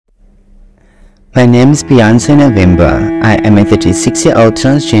My name is Beyonce November. I am a 36-year-old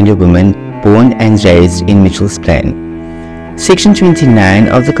transgender woman born and raised in Mitchell's Plain. Section 29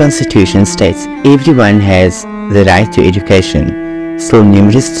 of the Constitution states everyone has the right to education. Still,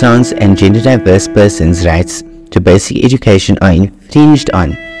 numerous trans and gender diverse persons' rights to basic education are infringed on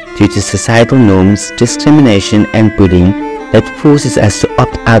due to societal norms, discrimination and bullying that forces us to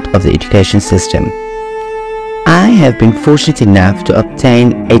opt out of the education system. I have been fortunate enough to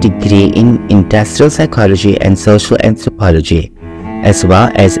obtain a degree in industrial psychology and social anthropology, as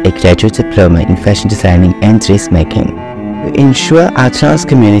well as a graduate diploma in fashion designing and dressmaking, to ensure our trans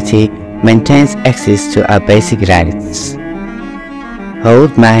community maintains access to our basic rights.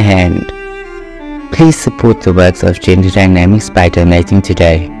 Hold my hand. Please support the works of Gender Dynamix by donating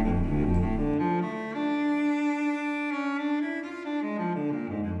today.